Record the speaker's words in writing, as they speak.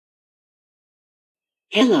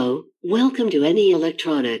Hello, welcome to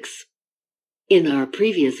Electronix. In our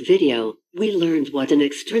previous video, we learned what an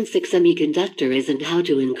extrinsic semiconductor is and how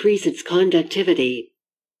to increase its conductivity.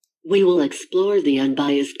 We will explore the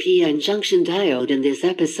unbiased P-N junction diode in this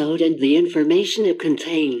episode and the information it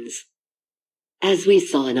contains. As we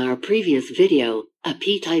saw in our previous video, a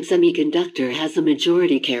P-type semiconductor has a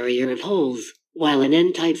majority carrier of holes, while an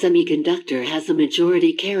N-type semiconductor has a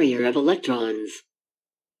majority carrier of electrons.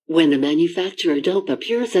 When a manufacturer dope a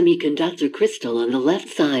pure semiconductor crystal on the left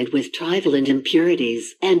side with trivalent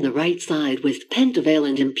impurities and the right side with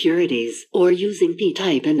pentavalent impurities, or using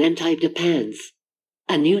P-type and N-type depends,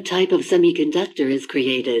 a new type of semiconductor is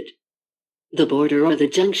created. The border or the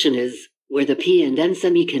junction is where the P and N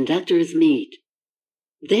semiconductors meet.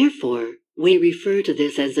 Therefore, we refer to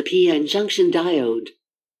this as a P-N junction diode.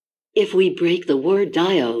 If we break the word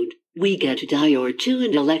diode, we get diode 2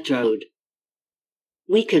 and electrode.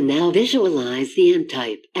 We can now visualize the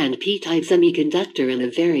N-type and P-type semiconductor in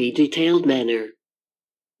a very detailed manner.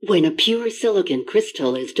 When a pure silicon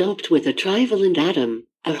crystal is doped with a trivalent atom,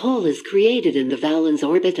 a hole is created in the valence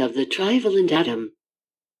orbit of the trivalent atom.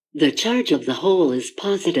 The charge of the hole is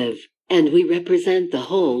positive, and we represent the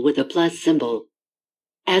hole with a plus symbol.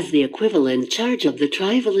 As the equivalent charge of the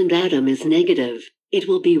trivalent atom is negative, it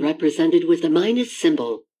will be represented with a minus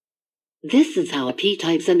symbol. This is how a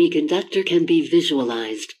P-type semiconductor can be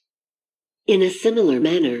visualized. In a similar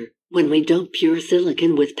manner, when we dope pure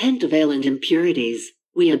silicon with pentavalent impurities,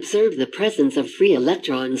 we observe the presence of free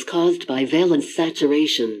electrons caused by valence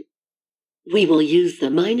saturation. We will use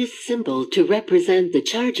the minus symbol to represent the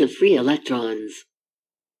charge of free electrons.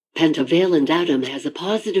 Pentavalent atom has a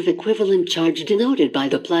positive equivalent charge denoted by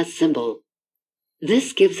the plus symbol.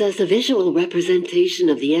 This gives us a visual representation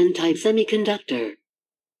of the N-type semiconductor.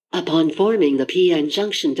 Upon forming the P-N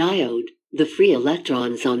junction diode, the free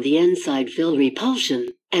electrons on the N side feel repulsion,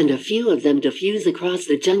 and a few of them diffuse across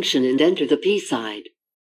the junction and enter the P side.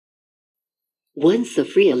 Once the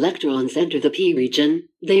free electrons enter the P region,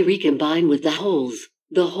 they recombine with the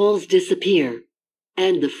holes disappear,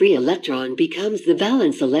 and the free electron becomes the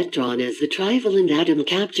valence electron as the trivalent atom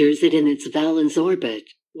captures it in its valence orbit.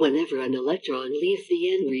 Whenever an electron leaves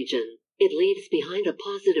the N region, it leaves behind a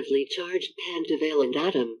positively charged pentavalent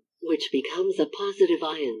atom, which becomes a positive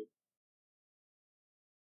ion.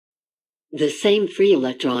 The same free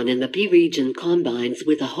electron in the P region combines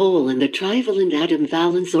with a hole in the trivalent atom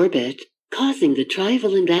valence orbit, causing the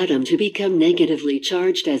trivalent atom to become negatively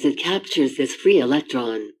charged as it captures this free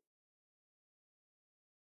electron.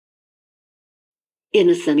 In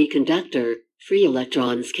a semiconductor, free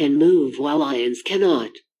electrons can move while ions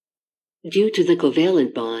cannot. Due to the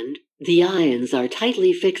covalent bond, the ions are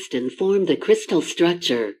tightly fixed and form the crystal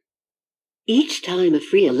structure. Each time a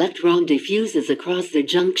free electron diffuses across the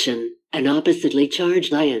junction, an oppositely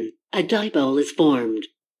charged ion, a dipole, is formed.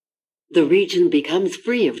 The region becomes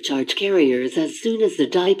free of charge carriers as soon as the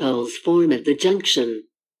dipoles form at the junction.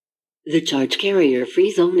 The charge carrier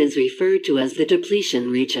free zone is referred to as the depletion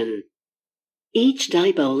region. Each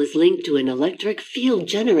dipole is linked to an electric field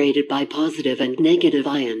generated by positive and negative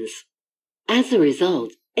ions. As a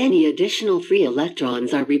result, any additional free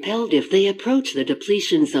electrons are repelled if they approach the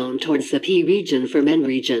depletion zone towards the P region from N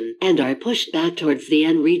region and are pushed back towards the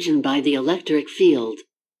N region by the electric field.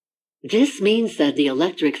 This means that the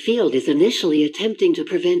electric field is initially attempting to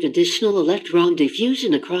prevent additional electron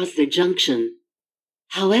diffusion across the junction.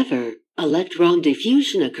 However, electron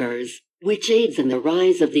diffusion occurs, which aids in the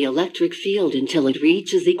rise of the electric field until it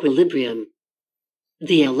reaches equilibrium.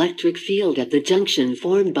 The electric field at the junction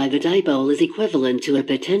formed by the dipole is equivalent to a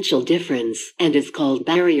potential difference and is called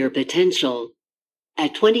barrier potential.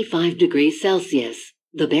 At 25 degrees Celsius,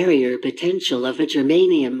 the barrier potential of a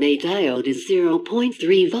germanium-made diode is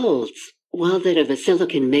 0.3 volts, while that of a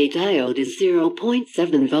silicon-made diode is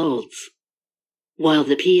 0.7 volts. While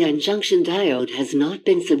the P-N junction diode has not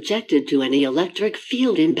been subjected to any electric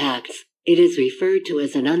field impacts, it is referred to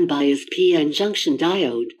as an unbiased P-N junction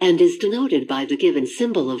diode and is denoted by the given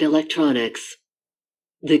symbol of Electronix.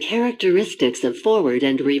 The characteristics of forward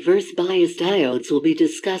and reverse bias diodes will be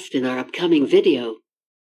discussed in our upcoming video.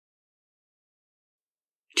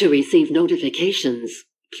 To receive notifications,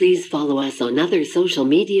 please follow us on other social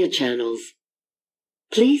media channels.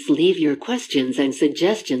 Please leave your questions and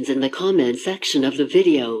suggestions in the comment section of the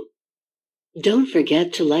video. Don't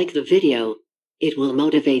forget to like the video. It will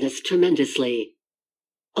motivate us tremendously.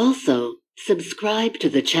 Also, subscribe to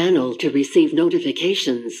the channel to receive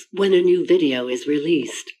notifications when a new video is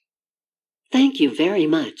released. Thank you very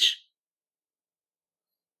much.